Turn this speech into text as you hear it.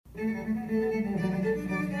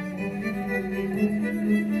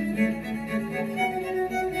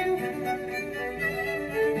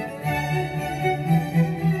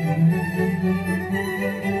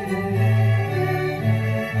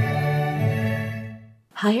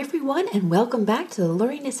Hi, everyone, and welcome back to the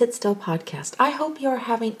Learning to Sit Still podcast. I hope you are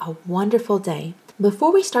having a wonderful day.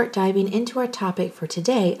 Before we start diving into our topic for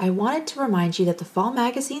today, I wanted to remind you that the fall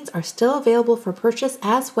magazines are still available for purchase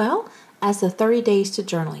as well as the 30 Days to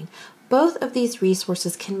Journaling. Both of these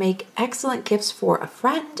resources can make excellent gifts for a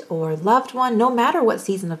friend or loved one, no matter what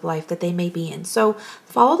season of life that they may be in. So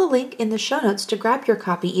follow the link in the show notes to grab your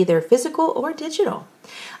copy, either physical or digital.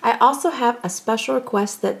 I also have a special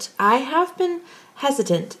request that I have been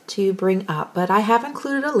hesitant to bring up, but I have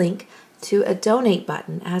included a link to a donate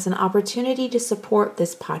button as an opportunity to support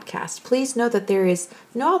this podcast. Please know that there is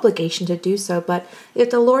no obligation to do so, but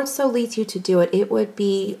if the Lord so leads you to do it, it would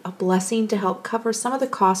be a blessing to help cover some of the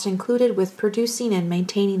costs included with producing and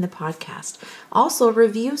maintaining the podcast. Also,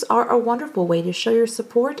 reviews are a wonderful way to show your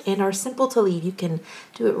support and are simple to leave. You can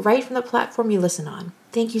do it right from the platform you listen on.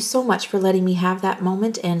 Thank you so much for letting me have that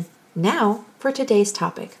moment. And now for today's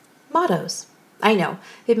topic, mottos. I know,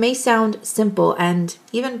 it may sound simple and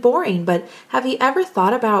even boring, but have you ever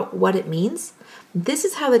thought about what it means? This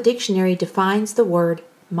is how the dictionary defines the word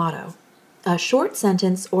motto. A short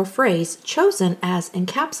sentence or phrase chosen as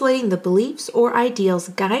encapsulating the beliefs or ideals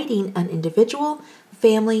guiding an individual,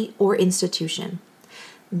 family, or institution.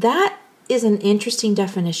 That is an interesting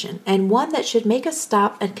definition and one that should make us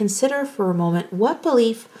stop and consider for a moment what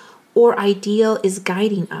belief or ideal is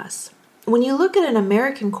guiding us. When you look at an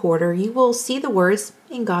American quarter, you will see the words,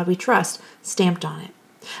 "In God We Trust," stamped on it.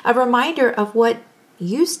 A reminder of what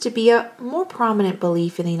used to be a more prominent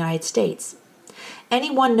belief in the United States.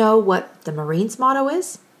 Anyone know what the Marines' motto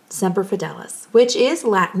is? Semper Fidelis, which is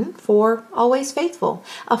Latin for always faithful,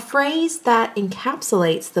 a phrase that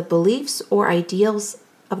encapsulates the beliefs or ideals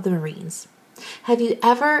of the Marines. Have you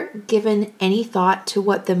ever given any thought to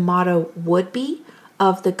what the motto would be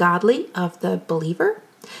of the godly, of the believer?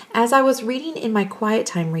 As I was reading in my quiet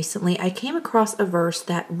time recently, I came across a verse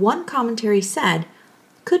that one commentary said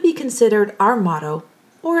could be considered our motto,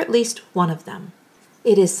 or at least one of them.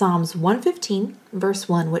 It is Psalms 115, verse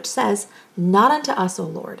 1, which says, "Not unto us, O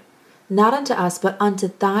Lord, not unto us, but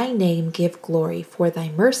unto thy name give glory, for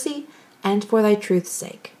thy mercy and for thy truth's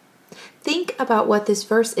sake." Think about what this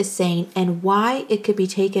verse is saying and why it could be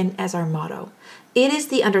taken as our motto. It is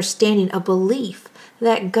the understanding, a belief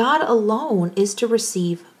that God alone is to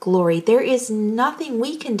receive glory. There is nothing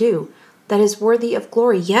we can do that is worthy of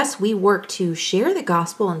glory. Yes, we work to share the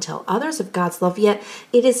gospel and tell others of God's love, yet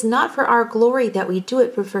it is not for our glory that we do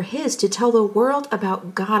it, but for His, to tell the world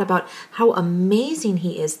about God, about how amazing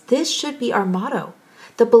He is. This should be our motto,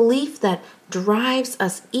 the belief that drives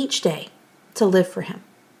us each day to live for Him,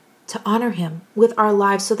 to honor Him with our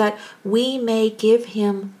lives so that we may give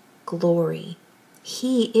Him glory.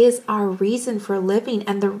 He is our reason for living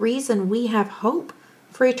and the reason we have hope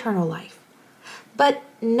for eternal life. But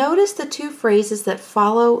notice the two phrases that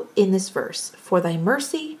follow in this verse, "for thy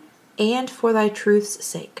mercy and for thy truth's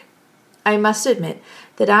sake." I must admit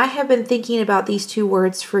that I have been thinking about these two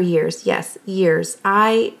words for years. Yes, years.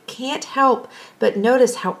 I can't help but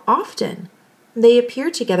notice how often they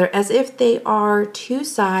appear together as if they are two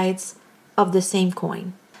sides of the same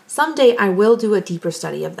coin. Someday I will do a deeper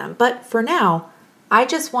study of them, but for now, I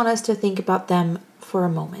just want us to think about them for a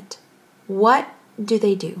moment. What do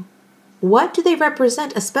they do? What do they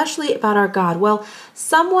represent, especially about our God? Well,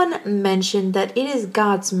 someone mentioned that it is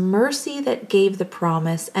God's mercy that gave the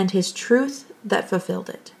promise and His truth that fulfilled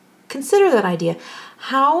it. Consider that idea.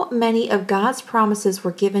 How many of God's promises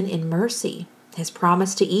were given in mercy? His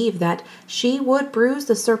promise to Eve that she would bruise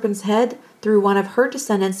the serpent's head through one of her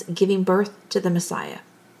descendants, giving birth to the Messiah.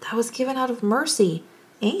 That was given out of mercy,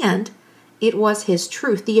 and it was His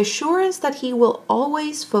truth, the assurance that He will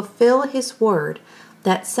always fulfill His word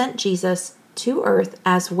that sent Jesus to earth,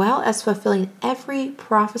 as well as fulfilling every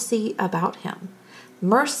prophecy about Him.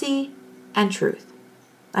 Mercy and truth.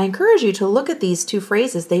 I encourage you to look at these two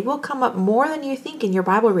phrases. They will come up more than you think in your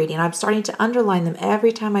Bible reading. I'm starting to underline them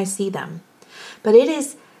every time I see them. But it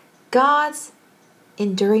is God's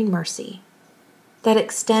enduring mercy that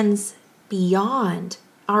extends beyond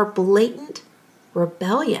our blatant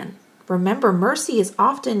rebellion. Remember, mercy is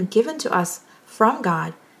often given to us from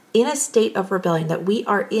God in a state of rebellion, that we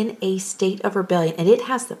are in a state of rebellion, and it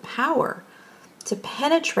has the power to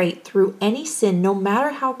penetrate through any sin, no matter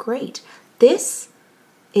how great. This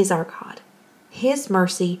is our God. His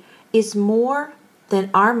mercy is more than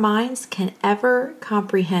our minds can ever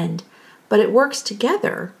comprehend, but it works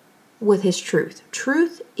together with His truth.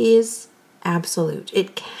 Truth is absolute.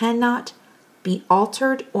 It cannot be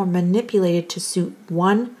altered or manipulated to suit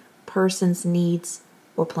one person's needs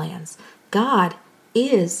or plans. God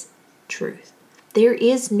is truth. There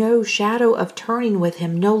is no shadow of turning with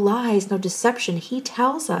him, no lies, no deception. He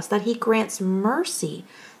tells us that he grants mercy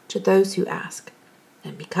to those who ask.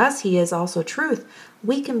 And because he is also truth,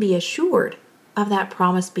 we can be assured of that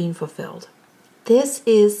promise being fulfilled. This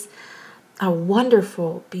is a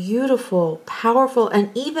wonderful, beautiful, powerful, and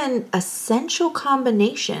even essential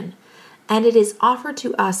combination. And it is offered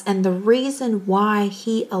to us, and the reason why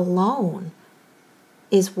he alone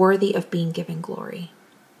is worthy of being given glory.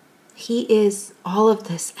 He is all of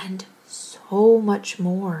this and so much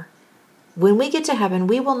more. When we get to heaven,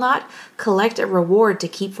 we will not collect a reward to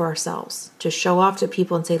keep for ourselves, to show off to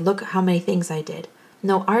people and say, look how many things I did.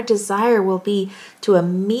 No, our desire will be to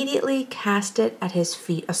immediately cast it at his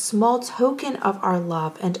feet, a small token of our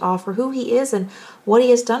love and awe for who he is and what he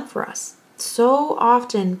has done for us. So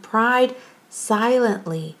often, pride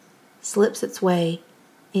silently slips its way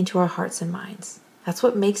into our hearts and minds. That's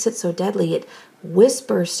what makes it so deadly. It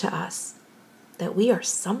whispers to us that we are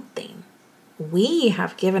something. We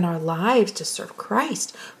have given our lives to serve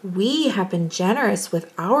Christ. We have been generous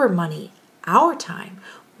with our money, our time.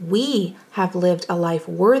 We have lived a life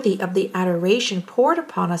worthy of the adoration poured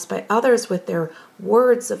upon us by others with their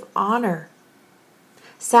words of honor.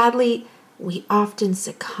 Sadly, we often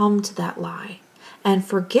succumb to that lie and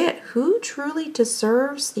forget who truly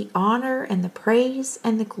deserves the honor and the praise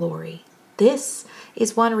and the glory. This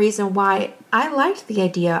is one reason why I liked the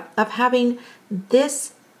idea of having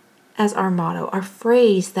this as our motto, our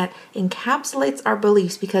phrase that encapsulates our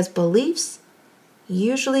beliefs, because beliefs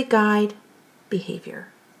usually guide behavior,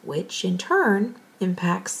 which in turn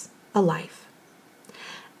impacts a life.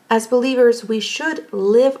 As believers, we should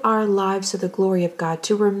live our lives to the glory of God,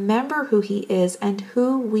 to remember who he is and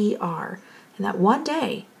who we are, and that one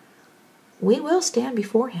day we will stand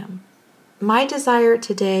before him. My desire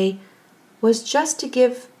today was just to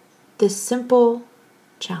give this simple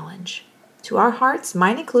challenge to our hearts,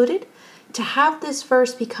 mine included, to have this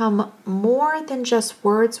verse become more than just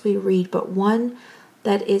words we read, but one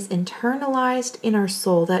that is internalized in our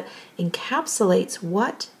soul, that encapsulates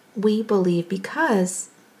what we believe, because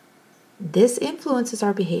this influences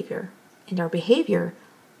our behavior, and our behavior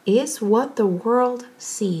is what the world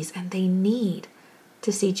sees, and they need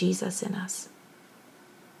to see Jesus in us.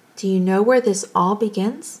 Do you know where this all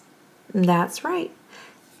begins? That's right,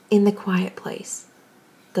 in the quiet place,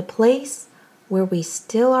 the place where we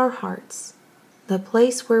still our hearts, the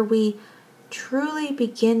place where we truly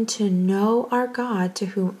begin to know our God, to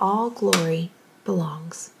whom all glory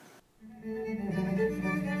belongs.